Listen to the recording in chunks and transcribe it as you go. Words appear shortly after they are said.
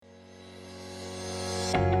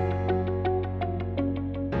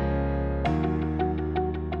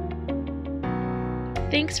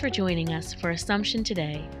Thanks for joining us for Assumption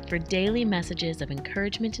Today for daily messages of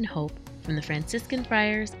encouragement and hope from the Franciscan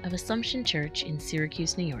Friars of Assumption Church in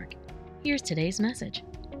Syracuse, New York. Here's today's message.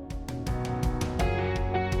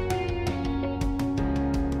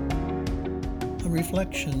 A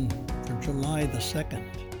reflection for July the 2nd.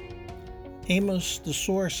 Amos, the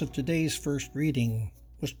source of today's first reading,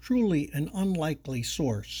 was truly an unlikely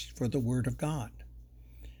source for the Word of God.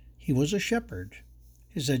 He was a shepherd.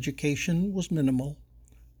 His education was minimal.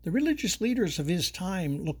 The religious leaders of his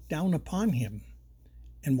time looked down upon him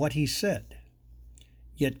and what he said.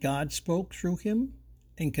 Yet God spoke through him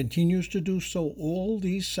and continues to do so all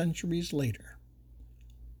these centuries later.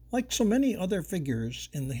 Like so many other figures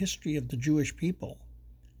in the history of the Jewish people,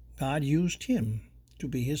 God used him to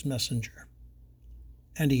be his messenger.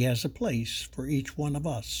 And he has a place for each one of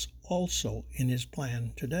us also in his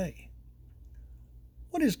plan today.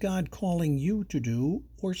 What is God calling you to do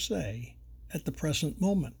or say at the present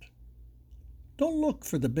moment? Don't look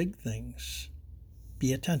for the big things.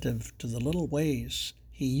 Be attentive to the little ways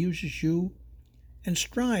he uses you and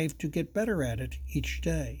strive to get better at it each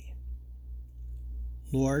day.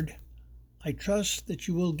 Lord, I trust that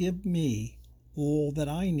you will give me all that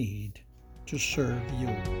I need to serve you.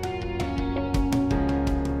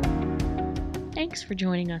 Thanks for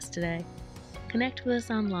joining us today. Connect with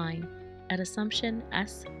us online at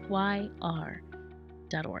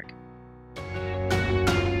AssumptionSYR.org.